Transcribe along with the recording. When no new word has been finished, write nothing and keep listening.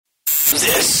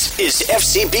This is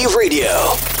FCB Radio,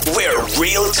 where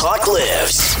real talk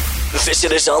lives.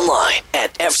 Visit us online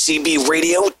at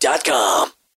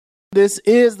fcbradio.com. This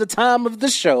is the time of the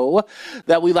show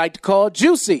that we like to call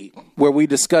Juicy, where we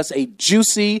discuss a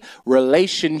juicy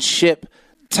relationship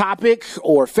topic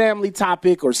or family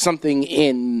topic or something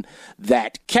in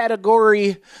that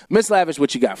category. Miss Lavish,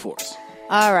 what you got for us?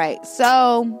 All right.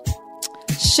 So,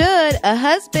 should a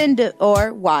husband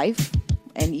or wife,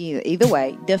 and either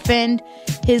way, defend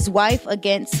his wife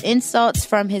against insults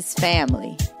from his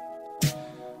family?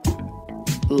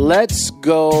 Let's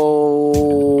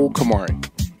go, Kamari.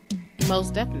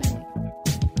 Most definitely.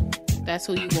 That's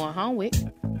who you going home with.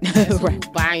 That's Right.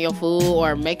 who buying your food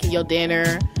or making your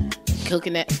dinner,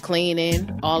 cooking it,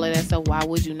 cleaning, all of that stuff. Why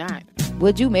would you not?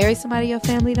 Would you marry somebody your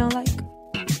family don't like?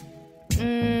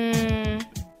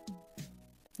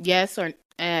 Yes or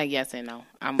yes and no.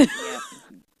 Yeah.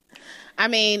 I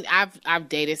mean, I've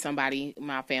dated somebody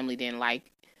my family didn't like.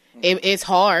 It's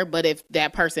hard, but if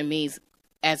that person means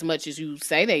as much as you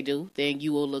say they do, then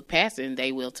you will look past it and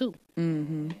they will too.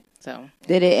 Mm-hmm. So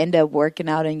did it end up working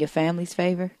out in your family's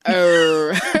favor?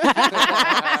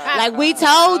 Like we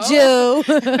told you.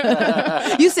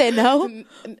 You said no?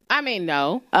 I mean,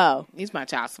 no. Oh. He's my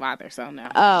child's father, so no.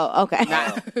 Oh, okay.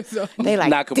 So, They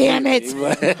like, Not damn completely,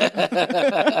 it.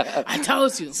 I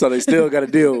told you. So they still got to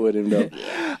deal with him, though.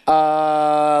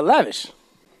 Lavish.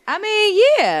 I mean,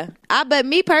 yeah. But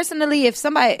me personally,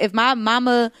 if my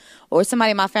mama or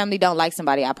somebody in my family don't like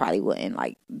somebody, I probably wouldn't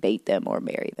like date them or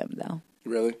marry them, though.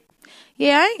 Really?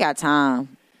 Yeah, I ain't got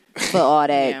time for all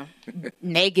that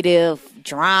negative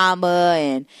drama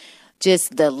and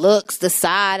just the looks, the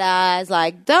side eyes.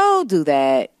 Like, don't do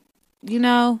that. You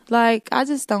know, like, I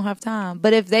just don't have time.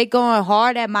 But if they going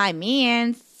hard at my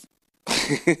mans,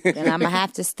 then I'm going to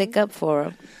have to stick up for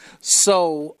them.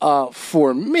 So,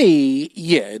 for me,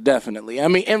 yeah, definitely. I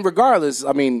mean, and regardless,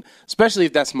 I mean, especially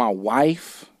if that's my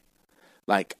wife,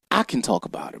 like, I can talk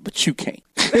about it, but you can't.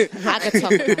 I could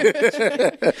talk about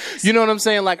it. You know what I'm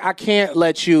saying? Like, I can't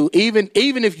let you, even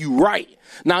if you right.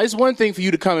 Now, it's one thing for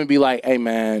you to come and be like, hey,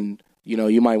 man, you know,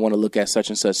 you might want to look at such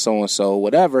and such, so-and-so,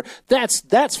 whatever.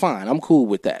 That's fine. I'm cool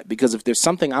with that. Because if there's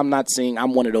something I'm not seeing,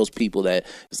 I'm one of those people that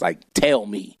is like, tell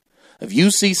me. If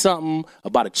you see something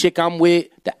about a chick I'm with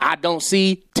that I don't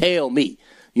see, tell me.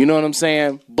 You know what I'm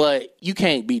saying? But you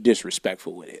can't be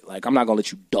disrespectful with it. Like, I'm not going to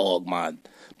let you dog my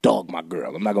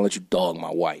girl. I'm not going to let you dog my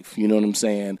wife. You know what I'm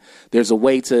saying? There's a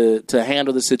way to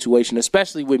handle the situation,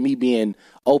 especially with me being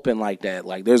open like that.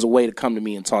 Like, there's a way to come to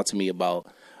me and talk to me about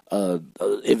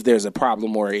if there's a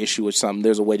problem or an issue or something.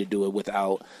 There's a way to do it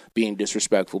without being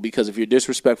disrespectful. Because if you're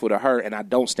disrespectful to her and I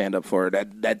don't stand up for her,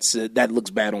 that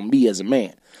looks bad on me as a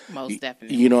man. Most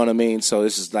definitely. You know what I mean? So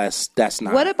it's just that's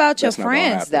not. What about your that's not gonna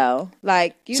friends, happen. though?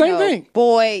 Like, you Same know, thing.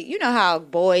 you know how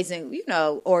boys and, you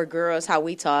know, or girls, how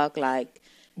we talk, like.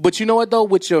 But you know what, though?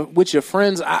 With your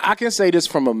friends, I can say this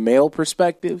from a male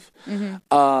perspective.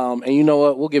 Mm-hmm. And you know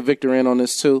what? We'll get Victor in on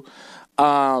this, too.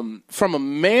 From a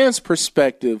man's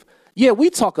perspective, yeah, we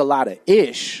talk a lot of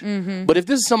ish. Mm-hmm. But if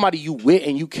this is somebody you with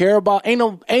and you care about, ain't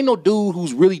no dude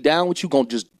who's really down with you gonna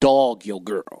just dog your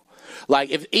girl. Like,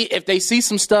 if they see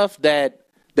some stuff that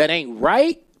ain't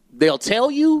right, they'll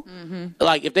tell you. Mm-hmm.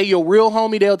 Like, if they your real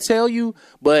homie, they'll tell you.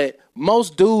 But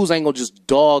most dudes ain't gonna just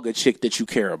dog a chick that you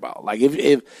care about. Like,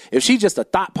 if she just a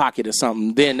thought pocket or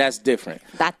something, then that's different.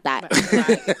 That.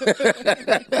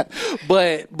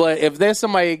 But if there's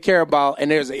somebody you care about and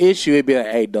there's an issue, it'd be like,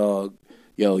 hey, dog,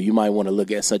 yo, you might want to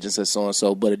look at such and such, so and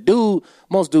so. But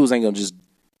most dudes ain't gonna just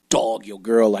dog your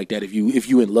girl like that if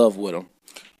you in love with them.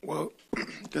 Well,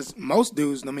 because most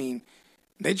dudes, I mean,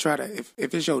 they try to, if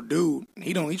it's your dude,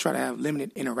 he try to have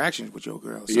limited interactions with your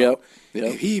girl. So Yep.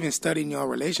 if he even studying your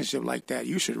relationship like that,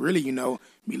 you should really, you know,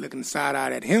 be looking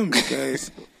side-eyed at him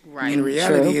because Right. in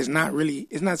reality, True. it's not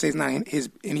say it's not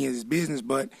any of his business,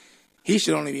 but he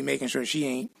should only be making sure she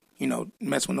ain't, you know,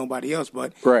 mess with nobody else.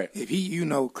 But Right. if he, you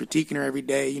know, critiquing her every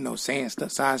day, you know, saying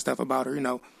side stuff about her, you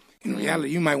know, in reality,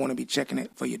 you might want to be checking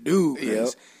it for your dude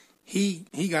because he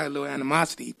got a little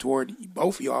animosity toward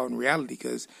both of y'all in reality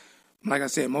because, like I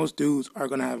said, most dudes are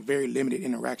going to have very limited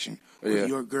interaction with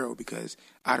your girl because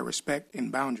out of respect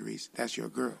and boundaries, that's your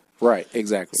girl. Right,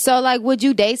 exactly. So, like, would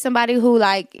you date somebody who,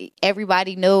 like,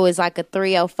 everybody knew is like a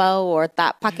 304 or a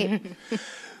thought pocket?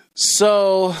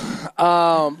 So,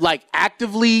 like,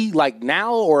 actively, like,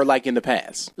 now or, like, in the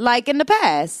past? Like in the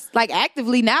past. Like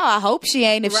actively now, I hope she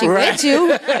ain't if she with you.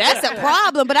 That's a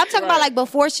problem. But I'm talking about like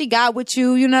before she got with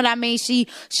you, you know what I mean? She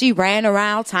ran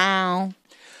around town.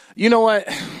 You know what?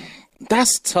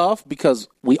 That's tough because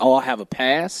we all have a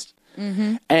past.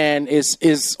 And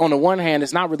it's on the one hand,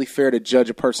 it's not really fair to judge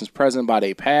a person's present by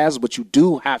their past, but you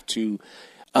do have to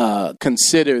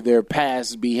consider their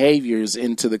past behaviors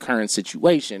into the current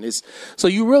situation. So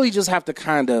you really just have to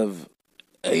kind of,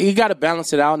 you got to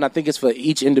balance it out, and I think it's for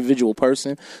each individual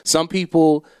person. Some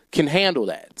people can handle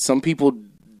that. Some people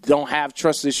don't have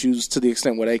trust issues to the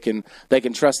extent where they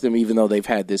can trust them even though they've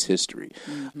had this history.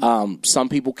 Some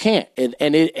people can't, and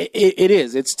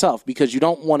it's tough because you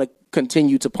don't want to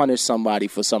continue to punish somebody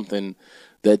for something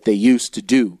that they used to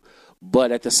do.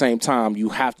 But at the same time,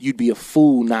 you'd be a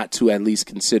fool not to at least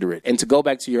consider it. And to go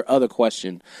back to your other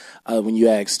question, when you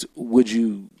asked, would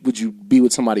you be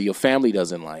with somebody your family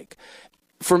doesn't like?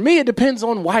 For me, it depends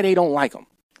on why they don't like them.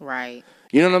 Right.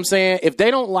 You know what I'm saying? If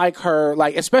they don't like her,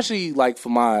 like especially like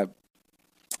for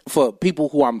people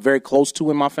who I'm very close to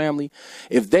in my family,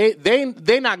 if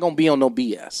they're not gonna be on no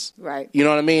BS. Right. You know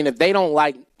what I mean? If they don't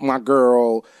like my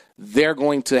girl, they're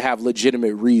going to have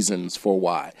legitimate reasons for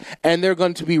why. And they're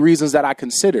going to be reasons that I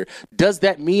consider. Does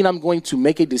that mean I'm going to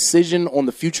make a decision on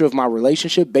the future of my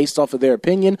relationship based off of their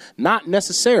opinion? Not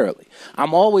necessarily.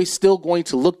 I'm always still going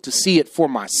to look to see it for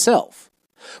myself.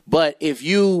 But if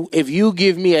you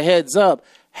give me a heads up,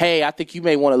 hey, I think you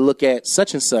may want to look at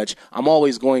such and such, I'm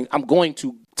going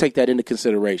to take that into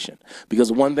consideration.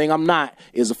 Because one thing I'm not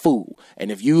is a fool.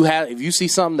 And if you see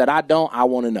something that I don't, I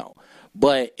want to know.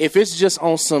 But if it's just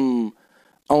on some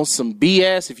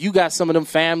BS, if you got some of them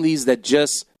families that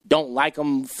just don't like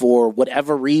them for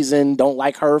whatever reason, don't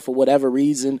like her for whatever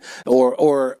reason,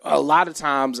 or a lot of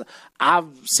times I've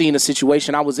seen a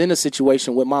situation, I was in a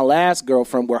situation with my last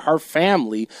girlfriend where her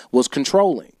family was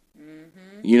controlling.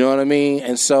 You know what I mean?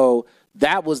 And so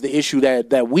that was the issue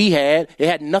that we had. It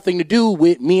had nothing to do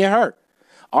with me and her.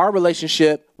 Our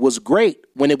relationship was great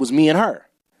when it was me and her.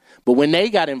 But when they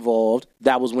got involved,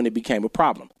 that was when it became a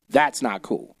problem. That's not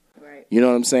cool. Right. You know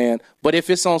what I'm saying? But if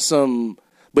it's some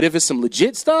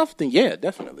legit stuff, then yeah,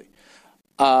 definitely.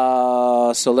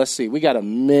 So let's see. We got a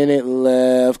minute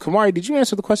left. Kamari, did you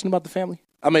answer the question about the family?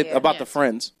 I mean, about the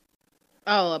friends.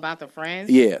 Oh, about the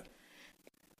friends? Yeah.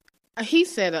 He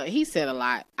said a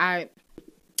lot.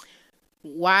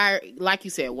 Like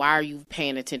you said, why are you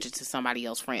paying attention to somebody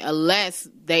else's friend? Unless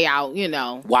they out,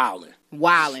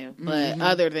 Wilding. But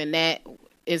other than that,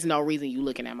 there's no reason you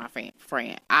looking at my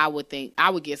friend. I would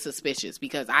get suspicious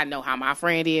because I know how my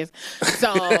friend is.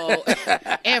 So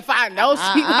if I know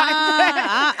she like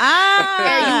that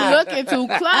and you looking too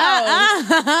close,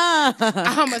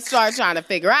 I'm going to start trying to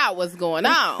figure out what's going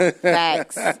on.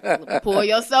 Facts. Pull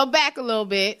yourself back a little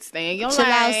bit. Stay in your Chill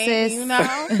out, lane,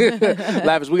 sis.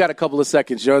 Lavish, we got a couple of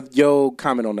seconds. Your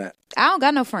comment on that. I don't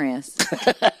got no friends.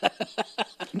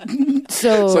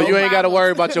 So you ain't got to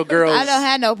worry about your girls. I don't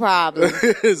have no problem.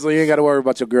 So you ain't got to worry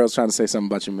about your girls trying to say something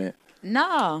about your man.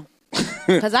 No.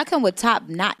 Because I come with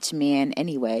top-notch men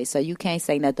anyway, so you can't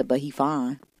say nothing but he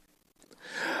fine.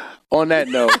 On that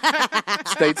note,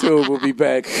 stay tuned. We'll be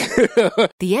back. The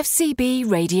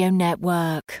FCB Radio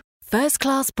Network. First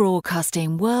class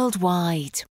broadcasting worldwide.